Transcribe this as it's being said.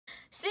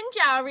Xin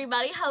chào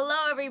everybody,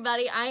 hello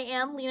everybody, I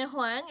am Lina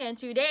Hoang and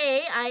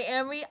today I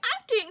am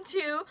reacting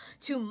to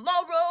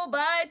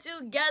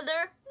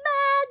Tumoro우바이투게더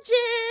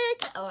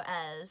Magic, or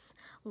as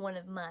one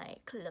of my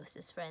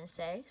closest friends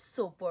say,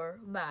 super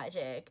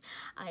magic.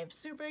 I am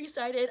super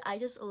excited. I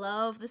just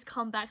love this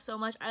comeback so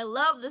much. I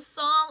love this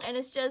song and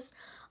it's just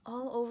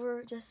all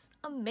over just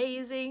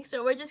amazing.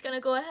 So we're just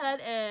gonna go ahead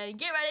and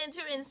get right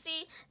into it and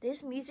see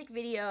this music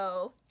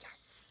video.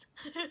 Yes!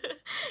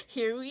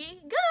 Here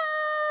we go!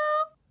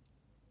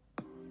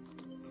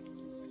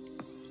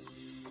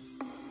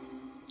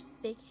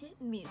 Big hit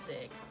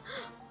music.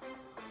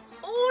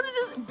 Oh, this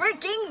is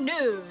breaking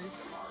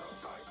news!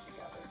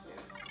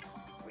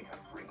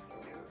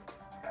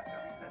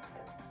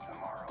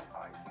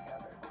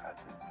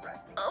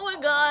 Oh my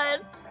god!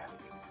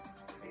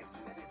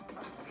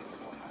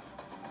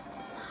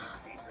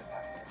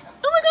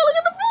 Oh my god, look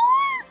at the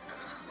boys!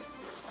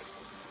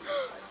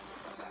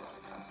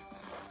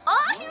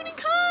 Oh,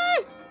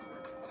 Unikai!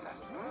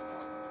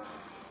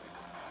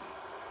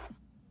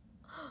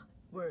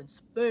 We're in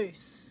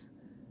space.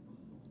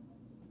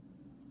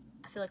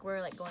 I feel like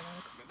we're like going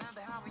on.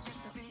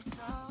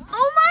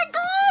 Oh my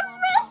god!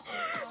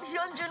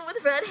 Hyunjin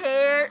with red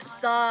hair.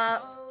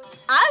 Stop.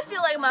 I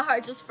feel like my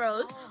heart just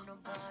froze.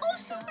 Oh,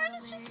 Superman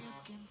is just...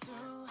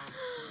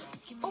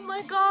 Oh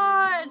my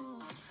god!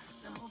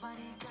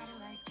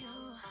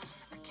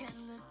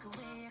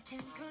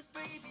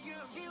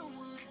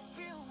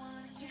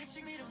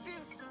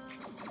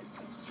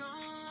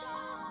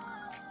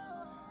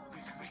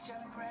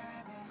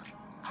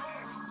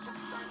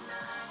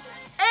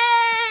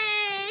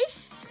 Hey!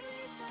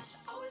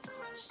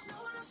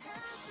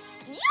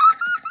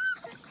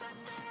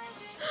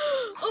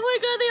 Oh my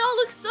god, they all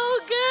look so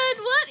good!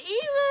 What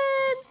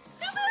even?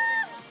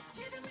 Superman!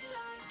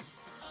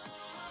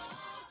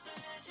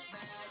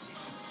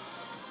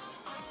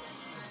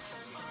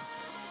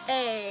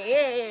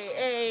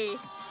 Hey.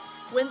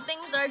 When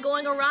things are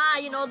going awry,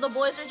 you know, the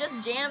boys are just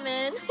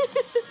jamming.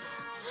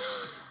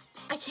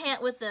 I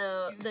can't with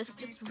this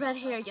just red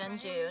hair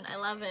Yeonjun. I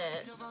love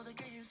it.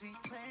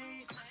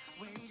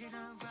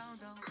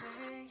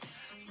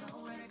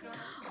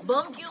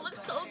 Bumkyu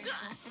looks so good.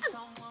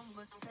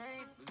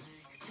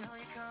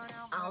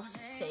 I'll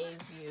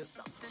save you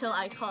till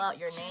I call out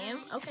your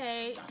name.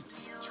 Okay,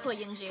 Choi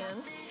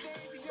Yeonjun.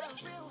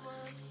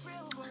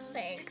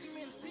 Thanks.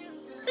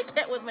 I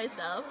can't with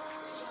myself.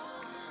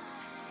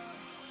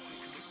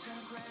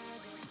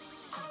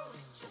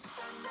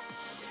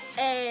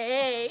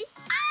 Hey.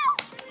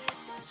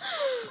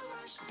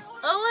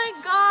 Oh my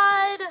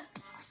god.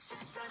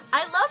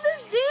 I love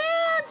this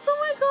dance. Oh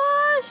my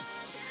gosh.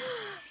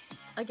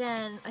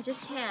 Again, I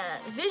just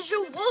can't.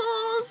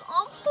 Visuals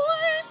on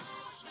point.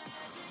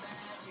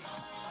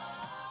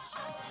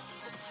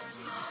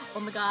 Oh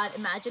my god,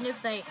 imagine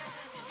if like...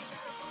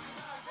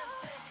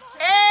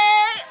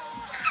 Hey!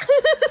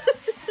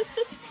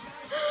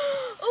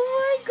 Oh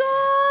my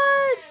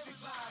god!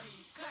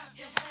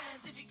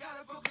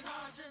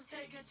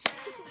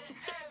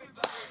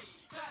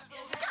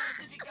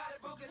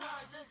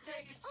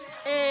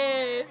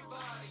 Hey!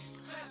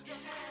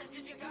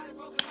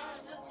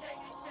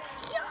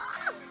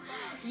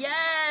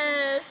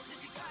 Yes!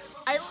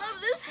 I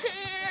love this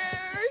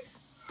hairs!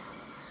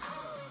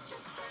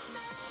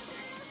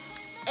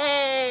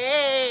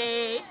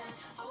 Hey!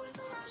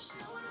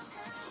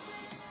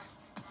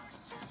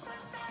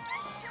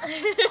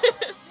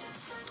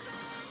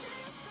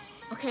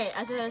 Okay,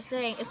 as I was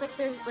saying, it's like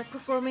they're like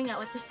performing at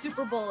like the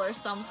Super Bowl or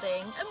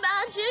something.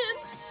 Imagine!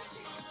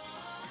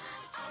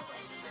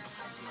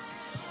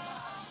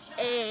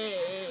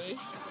 Hey!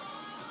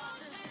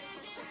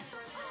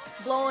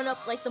 Blowing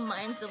up like the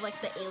minds of like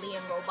the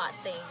alien robot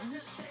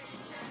things.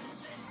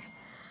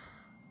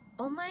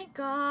 Oh my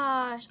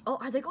gosh. Oh,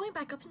 are they going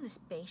back up in the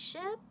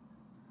spaceship?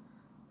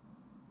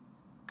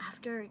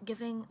 After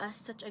giving us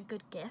such a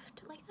good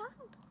gift like that?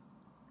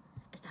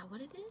 Is that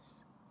what it is?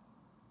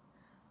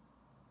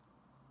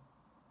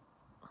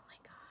 Oh my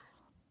god.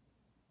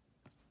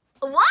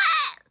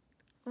 What?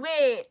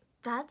 Wait,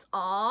 that's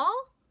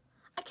all?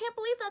 I can't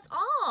believe that's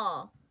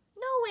all.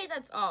 No way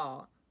that's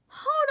all.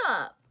 Hold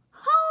up.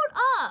 Hold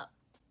up!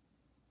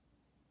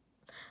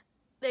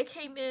 They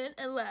came in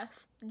and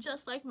left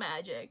just like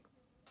magic.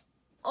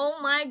 Oh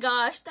my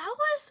gosh, that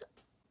was...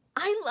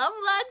 I love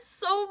that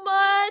so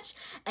much!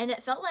 And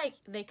it felt like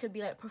they could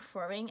be like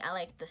performing at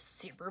like the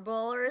Super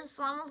Bowl or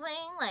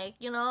something. Like,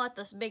 you know, at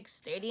this big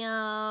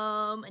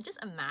stadium. And just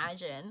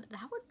imagine.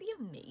 That would be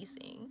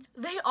amazing.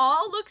 They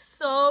all look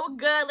so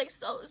good. Like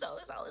so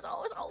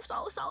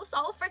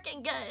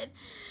freaking good.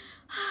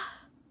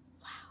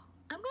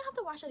 I'm gonna have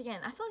to watch it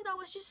again. I feel like that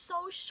was just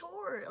so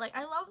short. Like,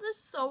 I love this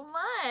so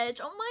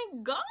much. Oh my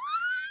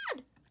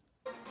god!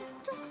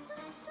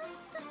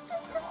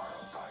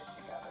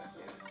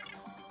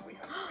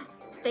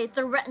 They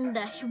threatened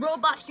the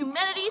robot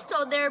humanity,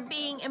 so they're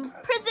being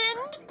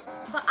imprisoned.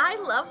 But I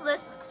love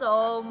this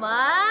so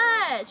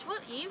much.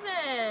 What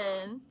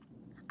even?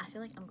 I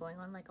feel like I'm going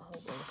on like a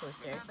whole roller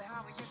coaster.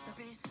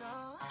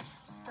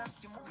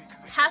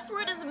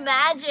 Password is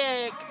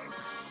magic.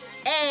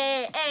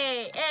 Hey,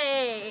 hey,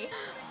 hey.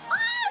 Ah,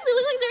 they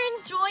look like they're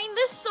enjoying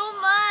this so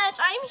much.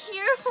 I'm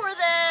here for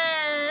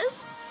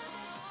this.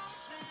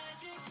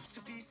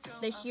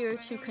 They're here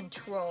to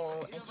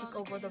control and take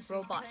over the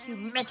robot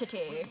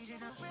humanity.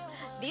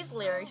 These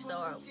lyrics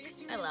though,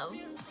 I love.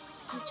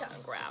 I'm trying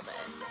to grab it.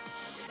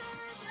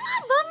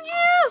 Ah, bum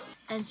you!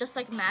 And just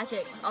like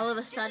magic, all of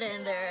a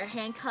sudden their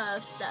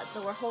handcuffs that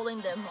were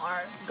holding them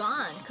are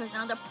gone because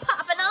now they're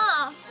popping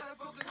off.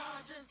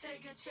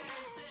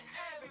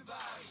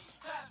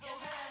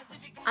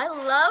 I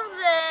love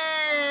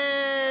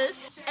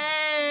this.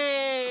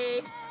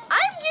 Hey,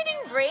 I'm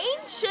getting brain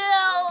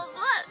chills.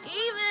 What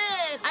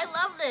even? I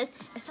love this.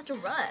 It's such a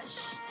rush.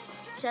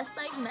 Just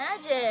like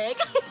magic.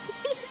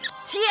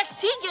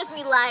 TXT gives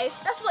me life.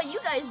 That's what you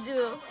guys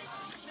do.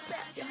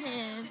 Clap your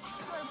hands.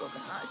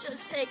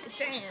 Just take a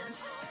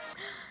chance.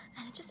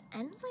 And it just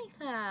ends like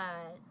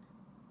that.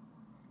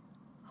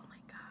 Oh my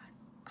god.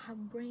 I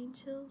have brain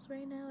chills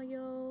right now,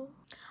 yo.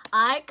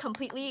 I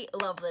completely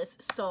love this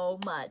so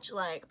much.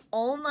 Like,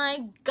 oh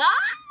my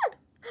god!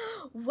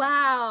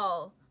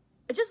 Wow.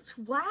 Just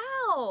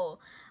wow.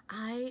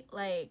 I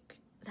like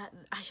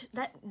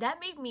that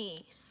made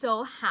me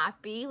so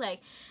happy.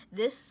 Like,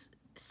 this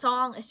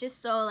song is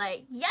just so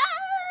like, yes!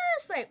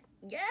 Like,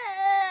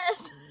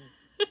 yes!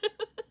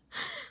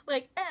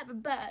 Like,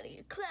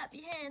 everybody, clap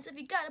your hands. If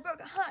you got a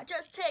broken heart,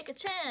 just take a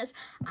chance.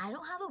 I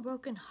don't have a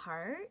broken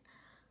heart,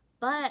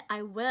 but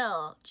I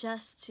will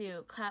just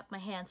to clap my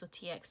hands with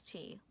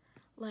TXT.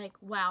 Like,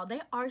 wow,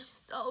 they are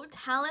so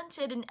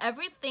talented in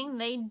everything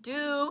they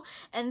do.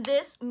 And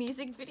this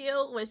music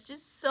video was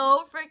just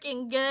so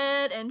freaking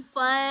good and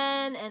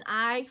fun. And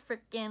I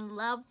freaking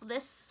love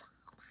this so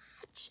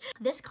much.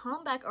 This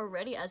comeback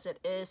already as it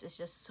is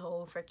just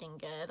so freaking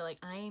good. Like,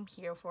 I am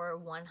here for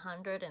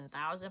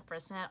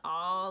 100,000%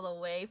 all the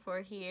way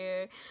for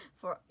here.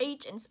 For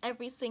each and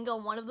every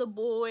single one of the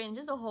boys and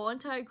just the whole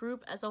entire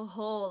group as a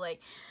whole.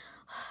 Like,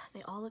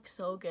 they all look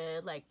so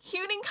good. Like,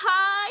 Hyunin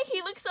Kai,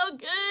 he looks so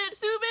good.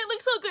 Subin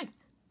looks so good.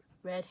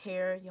 Red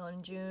hair,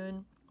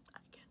 Yeonjun. I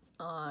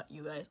cannot,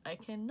 you guys, I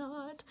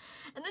cannot.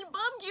 And then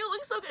Bumgyu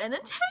looks so good. And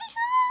then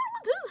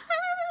Taehyung,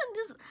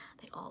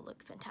 they all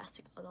look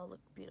fantastic. They all look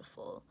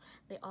beautiful.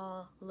 They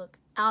all look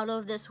out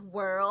of this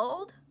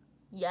world.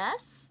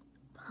 Yes,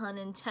 pun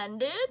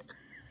intended.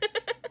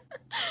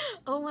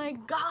 Oh my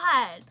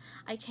god.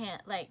 I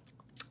can't, like,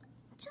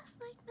 just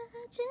like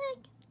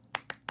magic.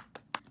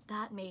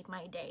 That made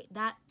my day.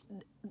 That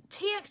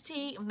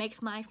TXT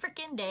makes my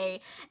freaking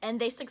day, and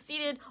they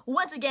succeeded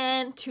once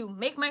again to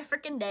make my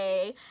freaking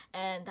day,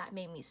 and that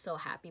made me so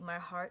happy. My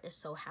heart is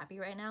so happy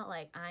right now.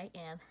 Like, I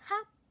am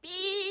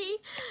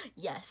happy.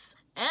 Yes.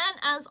 And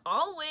as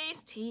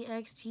always,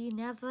 TXT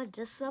never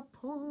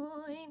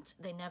disappoints.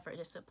 They never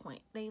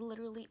disappoint. They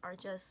literally are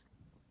just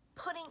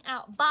putting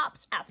out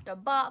bops after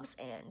bops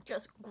and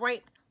just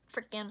great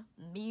freaking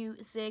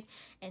music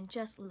and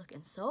just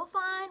looking so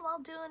fine while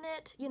doing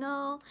it, you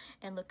know,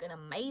 and looking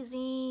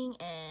amazing,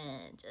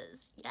 and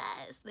just,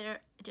 yes,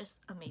 they're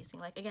just amazing.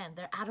 Like, again,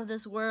 they're out of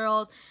this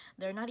world.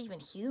 They're not even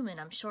human,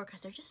 I'm sure,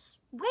 because they're just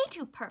way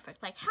too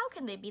perfect. Like, how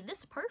can they be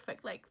this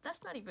perfect? Like,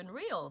 that's not even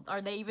real.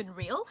 Are they even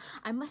real?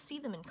 I must see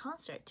them in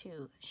concert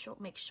to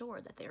make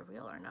sure that they're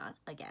real or not.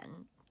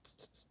 Again,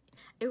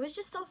 it was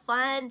just so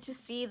fun to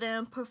see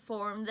them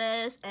perform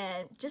this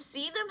and just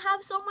see them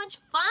have so much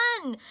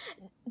fun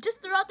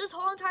just throughout this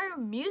whole entire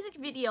music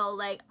video.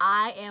 Like,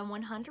 I am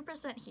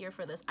 100% here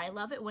for this. I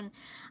love it when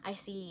I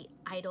see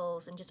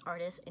idols and just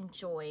artists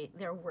enjoy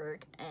their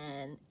work,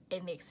 and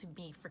it makes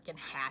me freaking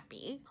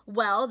happy.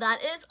 Well,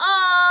 that is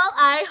all.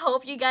 I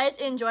hope you guys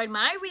enjoyed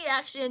my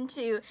reaction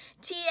to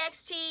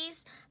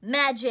TXT's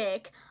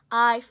Magic.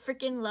 I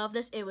freaking love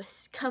this. It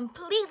was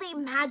completely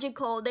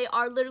magical. They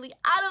are literally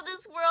out of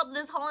this world.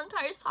 This whole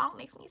entire song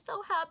makes me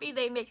so happy.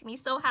 They make me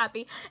so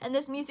happy. And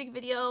this music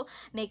video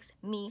makes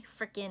me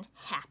freaking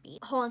happy.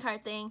 The whole entire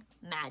thing,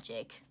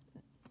 magic.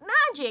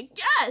 Magic,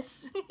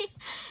 yes!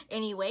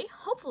 Anyway,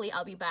 hopefully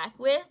I'll be back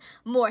with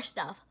more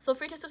stuff. Feel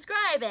free to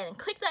subscribe and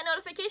click that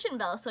notification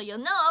bell so you'll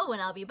know when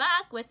I'll be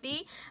back with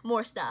the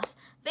more stuff.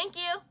 Thank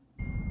you!